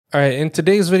All right, in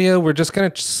today's video, we're just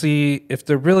going to see if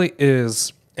there really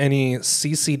is any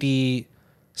CCD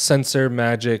sensor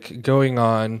magic going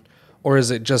on, or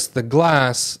is it just the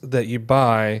glass that you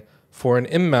buy for an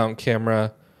in-mount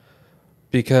camera?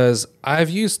 Because I've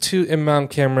used two in-mount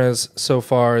cameras so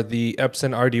far, the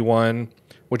Epson RD1,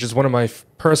 which is one of my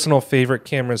personal favorite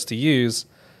cameras to use,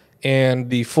 and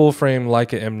the full-frame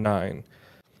Leica M9.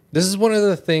 This is one of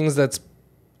the things that's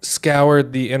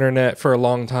scoured the internet for a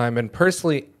long time, and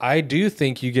personally I do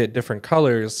think you get different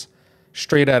colors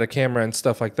straight out of camera and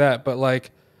stuff like that, but like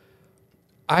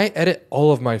I edit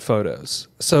all of my photos,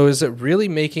 so is it really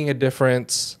making a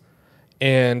difference?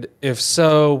 And if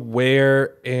so,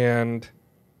 where? And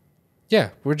yeah,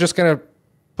 we're just gonna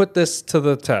put this to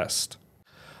the test.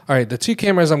 All right, the two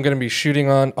cameras I'm going to be shooting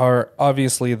on are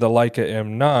obviously the Leica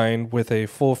M9 with a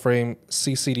full frame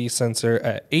CCD sensor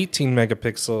at 18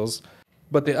 megapixels.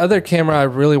 But the other camera I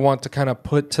really want to kind of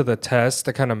put to the test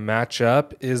to kind of match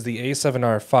up is the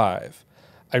A7RV.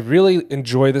 I really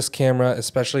enjoy this camera,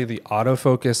 especially the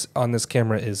autofocus on this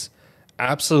camera is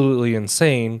absolutely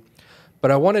insane.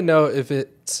 But I want to know if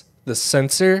it's the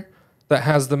sensor that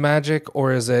has the magic,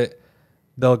 or is it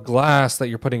the glass that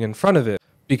you're putting in front of it?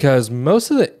 Because most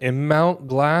of the in-mount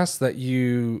glass that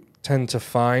you tend to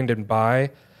find and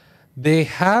buy, they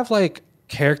have like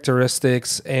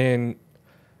characteristics and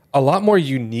a lot more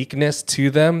uniqueness to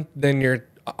them than your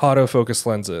autofocus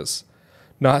lenses.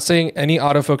 Not saying any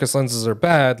autofocus lenses are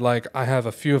bad, like I have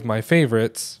a few of my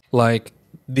favorites, like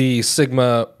the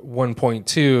Sigma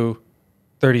 1.2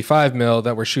 35mm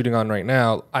that we're shooting on right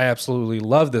now. I absolutely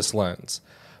love this lens,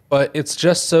 but it's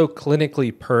just so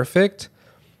clinically perfect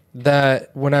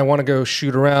that when I want to go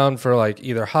shoot around for like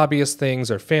either hobbyist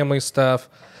things or family stuff,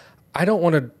 I don't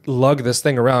want to lug this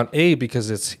thing around, A,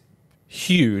 because it's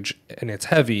huge and it's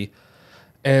heavy,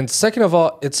 and second of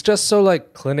all, it's just so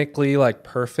like clinically like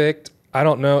perfect. I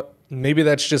don't know, maybe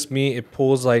that's just me. It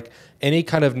pulls like any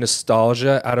kind of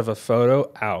nostalgia out of a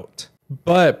photo out.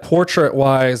 But portrait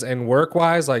wise and work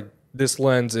wise, like this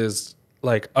lens is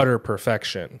like utter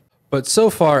perfection. But so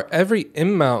far, every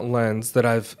in-mount lens that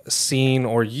I've seen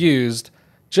or used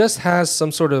just has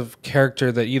some sort of character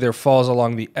that either falls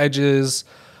along the edges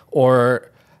or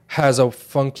has a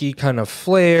funky kind of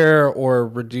flare or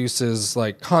reduces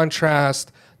like contrast.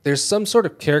 There's some sort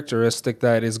of characteristic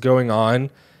that is going on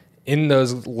in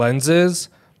those lenses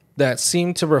that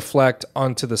seem to reflect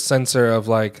onto the sensor of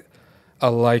like a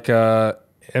Leica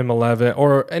M11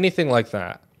 or anything like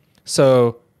that.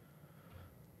 So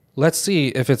let's see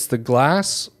if it's the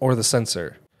glass or the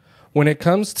sensor. When it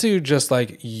comes to just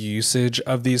like usage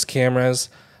of these cameras,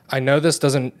 I know this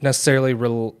doesn't necessarily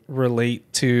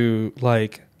relate to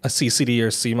like a CCD or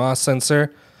CMOS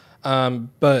sensor,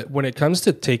 but when it comes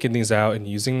to taking these out and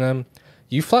using them,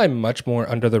 you fly much more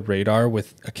under the radar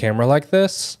with a camera like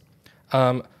this.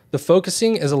 The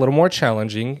focusing is a little more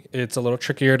challenging. It's a little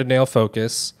trickier to nail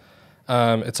focus.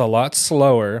 It's a lot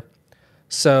slower.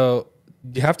 So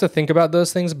you have to think about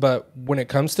those things, but when it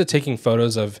comes to taking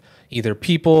photos of either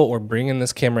people or bringing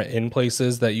this camera in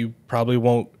places that you probably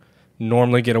won't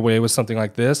normally get away with something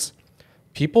like this,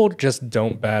 people just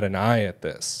don't bat an eye at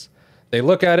this. They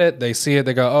look at it, they see it,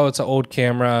 they go, oh, it's an old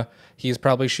camera. He's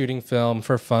probably shooting film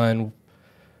for fun,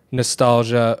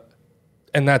 nostalgia,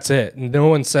 and that's it. No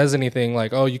one says anything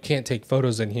like, oh, you can't take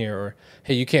photos in here, or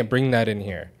hey, you can't bring that in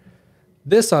here.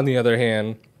 This, on the other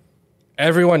hand,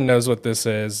 everyone knows what this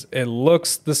is. It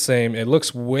looks the same. It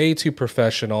looks way too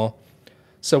professional.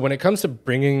 So when it comes to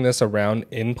bringing this around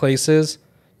in places,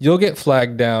 you'll get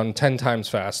flagged down 10 times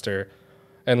faster.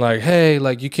 And like, hey,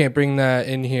 like you can't bring that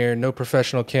in here. No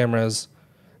professional cameras.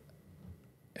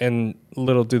 And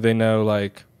little do they know,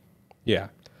 like, yeah.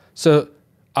 So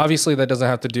obviously that doesn't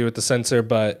have to do with the sensor,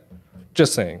 but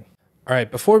just saying. All right,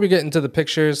 before we get into the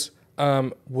pictures,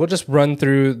 we'll just run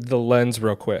through the lens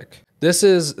real quick. This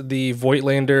is the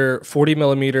Voigtlander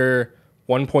 40mm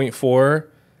 1.4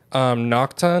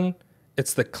 Nocton.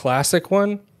 It's the classic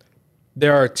one.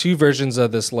 There are two versions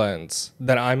of this lens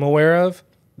that I'm aware of.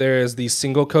 There is the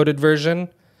single-coated version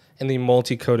and the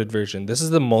multi-coated version. This is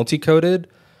the multi-coated,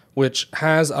 which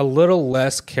has a little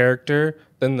less character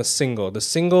than the single. The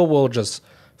single will just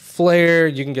flare.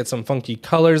 You can get some funky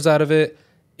colors out of it.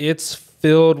 It's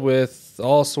filled with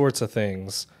all sorts of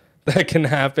things that can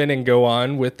happen and go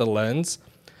on with the lens.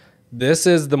 This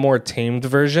is the more tamed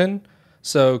version.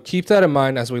 So keep that in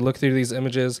mind as we look through these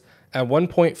images. At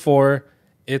 1.4,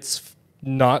 it's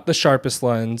not the sharpest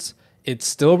lens. It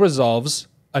still resolves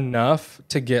enough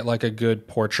to get like a good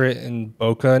portrait in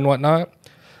bokeh and whatnot.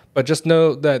 But just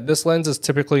know that this lens is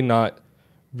typically not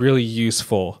really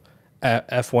useful at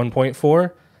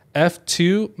f1.4.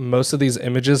 f2, most of these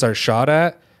images are shot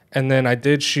at. And then I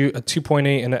did shoot a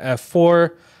 2.8 and a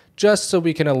f4 just so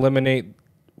we can eliminate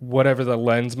whatever the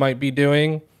lens might be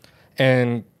doing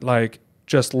and like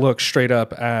just look straight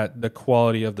up at the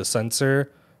quality of the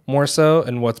sensor more so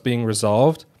and what's being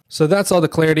resolved. So that's all the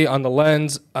clarity on the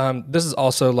lens. This is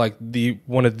also like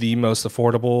one of the most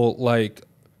affordable like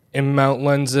M-mount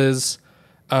lenses.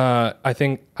 I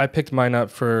think I picked mine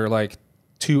up for like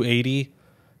 $280.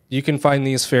 You can find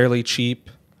these fairly cheap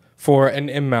for an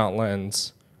M-mount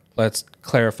lens. Let's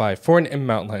clarify, for an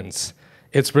M-mount lens,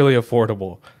 it's really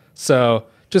affordable. So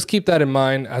just keep that in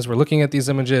mind as we're looking at these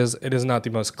images. It is not the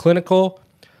most clinical,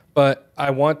 but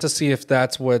I want to see if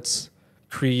that's what's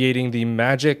creating the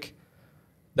magic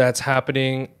that's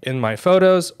happening in my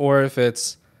photos or if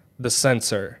it's the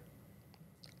sensor.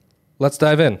 Let's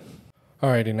dive in.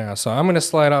 Alrighty now, so I'm gonna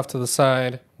slide off to the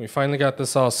side. We finally got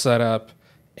this all set up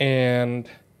and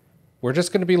we're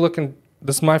just gonna be looking,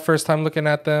 this is my first time looking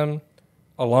at them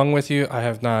along with you. I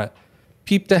have not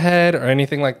peeped ahead or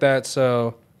anything like that,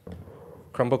 so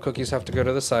crumble cookies have to go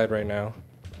to the side right now.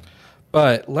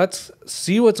 But let's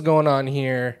see what's going on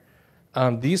here.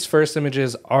 These first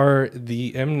images are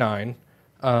the M9.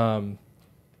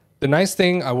 The nice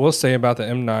thing I will say about the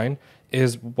M9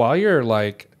 is while you're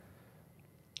like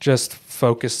just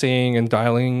focusing and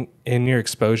dialing in your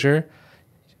exposure,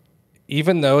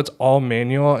 even though it's all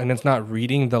manual and it's not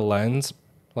reading the lens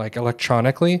like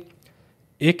electronically,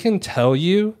 it can tell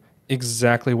you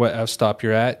exactly what f-stop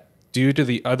you're at due to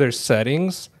the other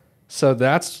settings. So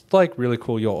that's like really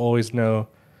cool. You'll always know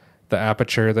the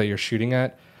aperture that you're shooting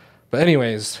at. But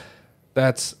anyways,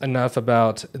 that's enough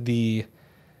about the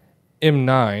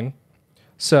M9.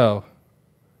 So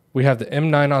we have the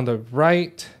M9 on the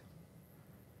right.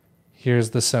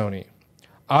 Here's the Sony.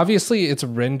 Obviously, it's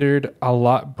rendered a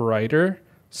lot brighter.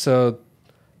 So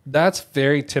that's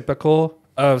very typical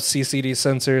of CCD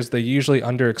sensors. They usually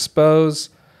underexpose.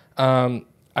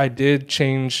 I did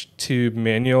change to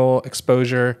manual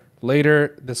exposure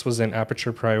later. This was in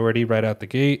aperture priority right out the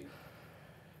gate,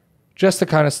 just to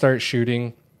kind of start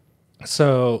shooting.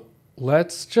 So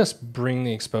let's just bring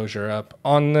the exposure up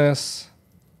on this.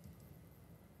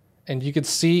 And you can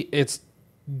see it's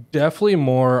definitely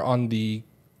more on the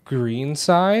green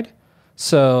side,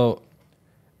 so,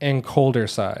 and colder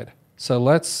side. So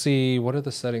let's see, what are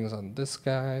the settings on this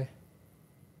guy?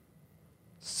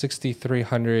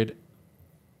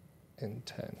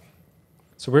 6310.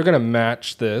 So we're gonna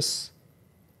match this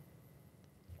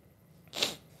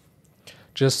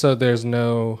just so there's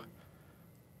no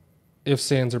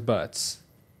ifs, ands, or buts.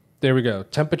 There we go.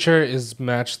 Temperature is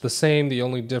matched the same. The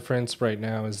only difference right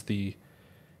now is the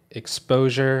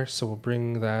exposure. So we'll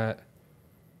bring that.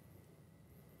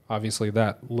 Obviously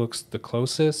that looks the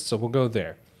closest, so we'll go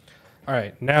there. All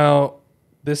right, now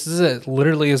this is it.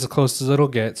 Literally as close as it'll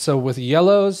get. So with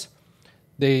yellows,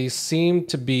 they seem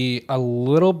to be a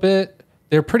little bit,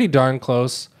 they're pretty darn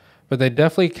close, but they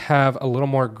definitely have a little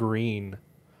more green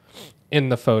in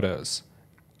the photos.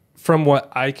 From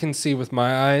what I can see with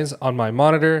my eyes on my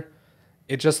monitor,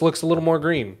 it just looks a little more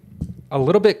green. A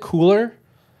little bit cooler,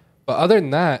 but other than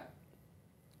that,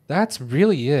 that's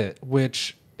really it.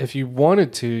 Which, if you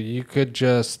wanted to, you could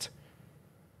just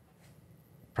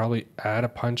probably add a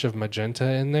punch of magenta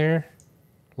in there.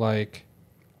 Like,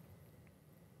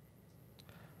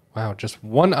 wow, just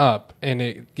one up and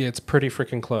it gets pretty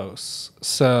freaking close.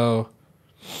 So,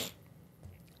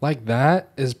 like that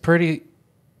is pretty...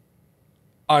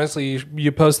 Honestly,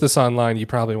 you post this online, you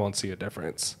probably won't see a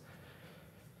difference.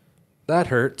 That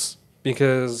hurts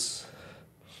because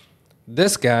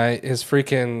this guy is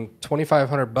freaking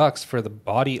 $2,500 for the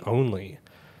body only.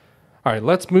 All right,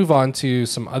 let's move on to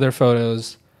some other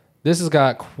photos. This has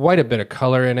got quite a bit of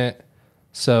color in it.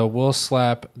 So we'll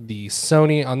slap the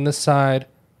Sony on this side.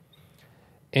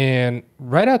 And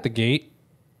right out the gate,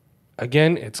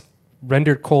 again, it's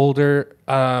rendered colder.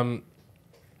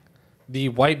 The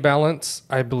white balance,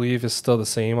 I believe, is still the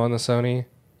same on the Sony.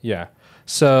 Yeah.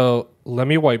 So let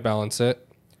me white balance it,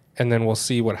 and then we'll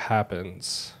see what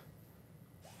happens.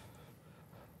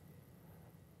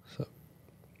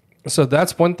 So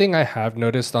that's one thing I have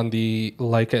noticed on the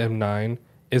Leica M9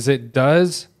 is it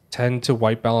does tend to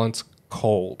white balance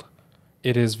cold.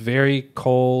 It is very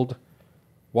cold.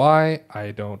 Why?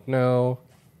 I don't know.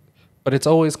 But it's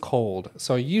always cold.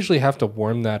 So I usually have to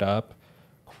warm that up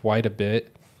quite a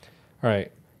bit. All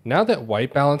right, now that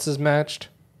white balance is matched,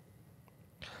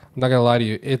 I'm not gonna lie to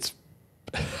you, it's,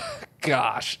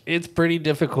 gosh, it's pretty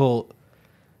difficult.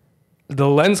 The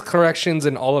lens corrections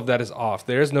and all of that is off.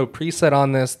 There's no preset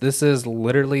on this. This is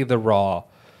literally the raw.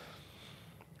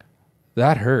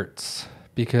 That hurts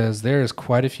because there's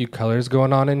quite a few colors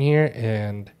going on in here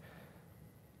and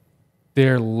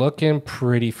they're looking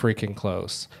pretty freaking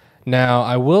close. Now,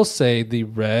 I will say the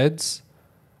reds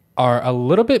are a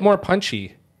little bit more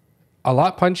punchy, a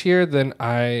lot punchier than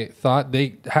I thought.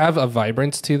 They have a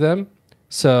vibrance to them.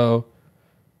 So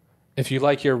if you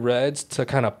like your reds to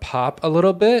kind of pop a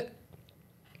little bit,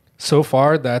 so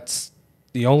far that's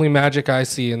the only magic I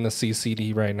see in the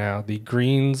CCD right now. The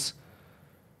greens,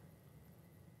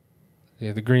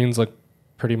 yeah, the greens look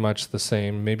pretty much the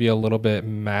same. Maybe a little bit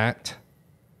matte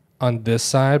on this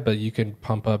side, but you can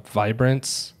pump up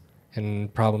vibrance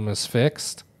and problem is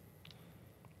fixed.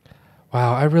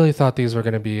 Wow, I really thought these were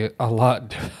going to be a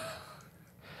lot.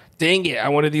 Dang it, I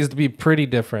wanted these to be pretty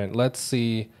different. Let's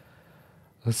see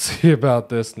about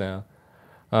this now.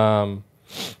 All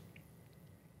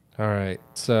right,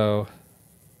 so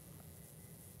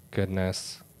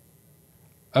goodness.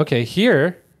 Okay,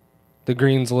 here the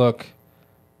greens look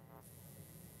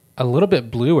a little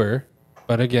bit bluer,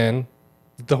 but again,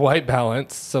 the white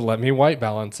balance. So let me white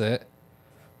balance it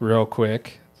real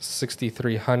quick.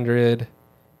 6,300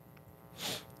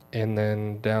 and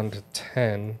then down to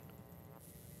 10.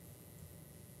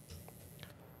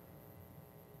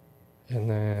 And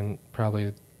then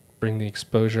probably bring the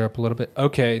exposure up a little bit.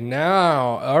 Okay,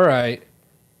 now, all right.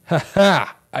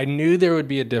 Haha, I knew there would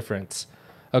be a difference.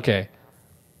 Okay,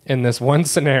 in this one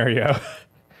scenario,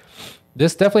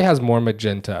 this definitely has more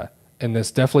magenta, and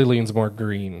this definitely leans more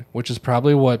green, which is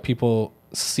probably what people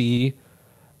see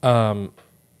the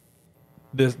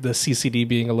CCD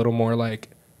being a little more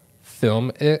like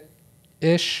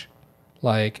film-ish,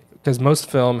 like, because most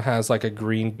film has like a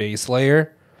green base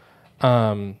layer.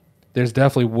 There's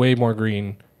definitely way more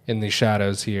green in the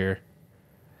shadows here.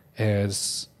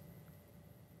 As,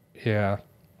 yeah.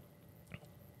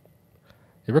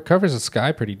 It recovers the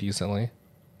sky pretty decently.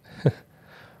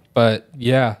 But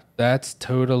yeah, that's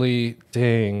totally,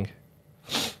 dang.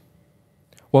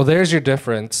 Well, there's your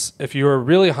difference. If you were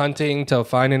really hunting to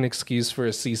find an excuse for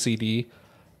a CCD,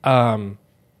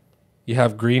 you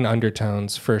have green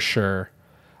undertones for sure.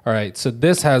 All right, so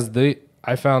this has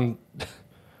I found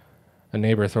a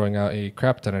neighbor throwing out a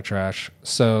crap ton of trash.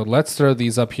 So let's throw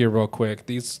these up here real quick.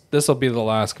 This will be the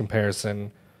last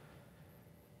comparison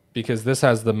because this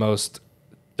has the most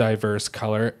diverse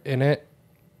color in it.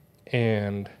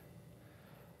 And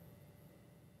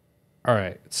all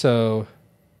right, so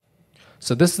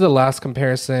this is the last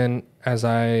comparison as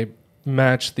I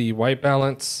match the white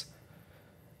balance.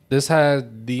 This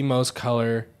had the most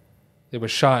color. It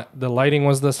was shot, the lighting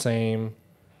was the same.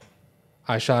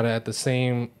 I shot it at the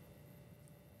same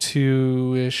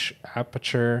 2-ish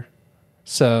aperture.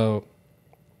 So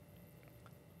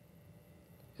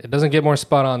it doesn't get more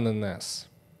spot on than this.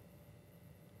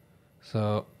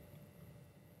 So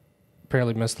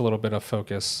apparently missed a little bit of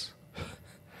focus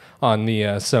on the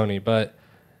Sony, but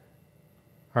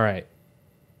all right,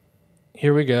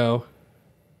 here we go.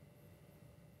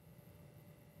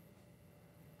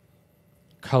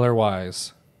 Color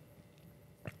wise.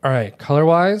 All right, color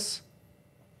wise,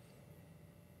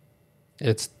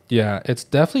 it's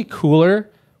definitely cooler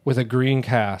with a green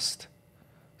cast.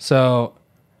 So,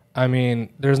 I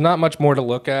mean, there's not much more to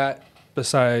look at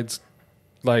besides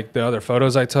like the other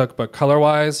photos I took, but color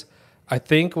wise, I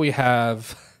think we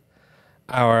have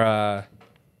our,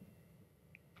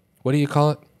 what do you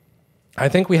call it? I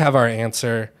think we have our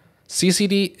answer.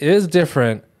 CCD is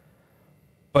different,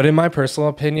 but in my personal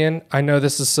opinion, I know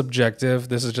this is subjective.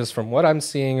 This is just from what I'm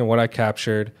seeing and what I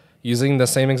captured using the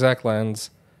same exact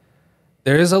lens.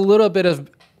 There is a little bit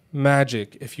of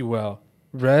magic, if you will.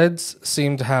 Reds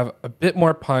seem to have a bit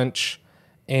more punch,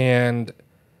 and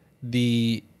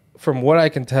from what I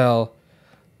can tell,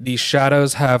 the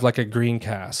shadows have like a green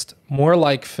cast, more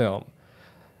like film.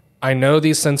 I know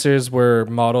these sensors were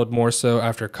modeled more so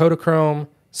after Kodachrome,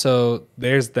 so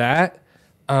there's that.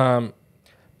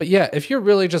 But yeah, if you're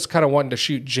really just kind of wanting to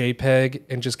shoot JPEG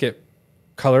and just get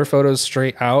color photos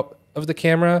straight out of the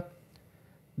camera,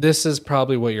 this is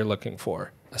probably what you're looking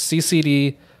for. A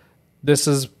CCD, this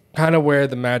is kind of where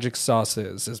the magic sauce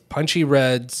is punchy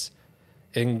reds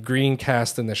and green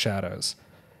cast in the shadows.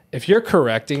 If you're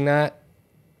correcting that,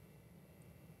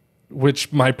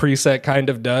 which my preset kind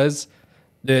of does,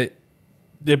 it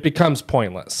becomes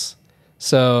pointless.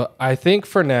 So I think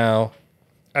for now,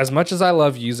 as much as I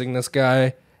love using this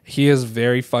guy, he is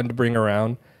very fun to bring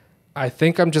around. I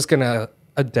think I'm just going to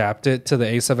adapt it to the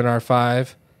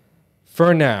A7R5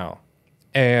 for now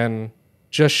and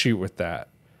just shoot with that.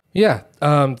 Yeah,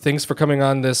 thanks for coming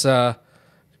on this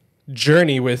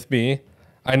journey with me.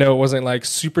 I know it wasn't like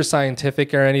super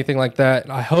scientific or anything like that.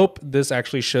 I hope this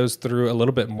actually shows through a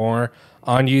little bit more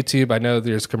on YouTube. I know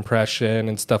there's compression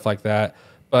and stuff like that,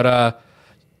 but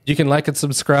you can like and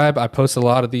subscribe. I post a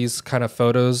lot of these kind of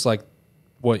photos, like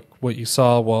what you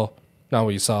saw. Well, not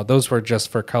what you saw. Those were just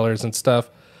for colors and stuff,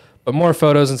 but more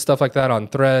photos and stuff like that on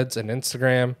Threads and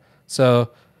Instagram.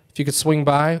 So if you could swing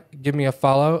by, give me a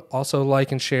follow. Also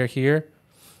like and share here,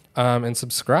 and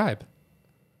subscribe.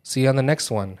 See you on the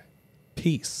next one.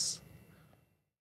 Peace.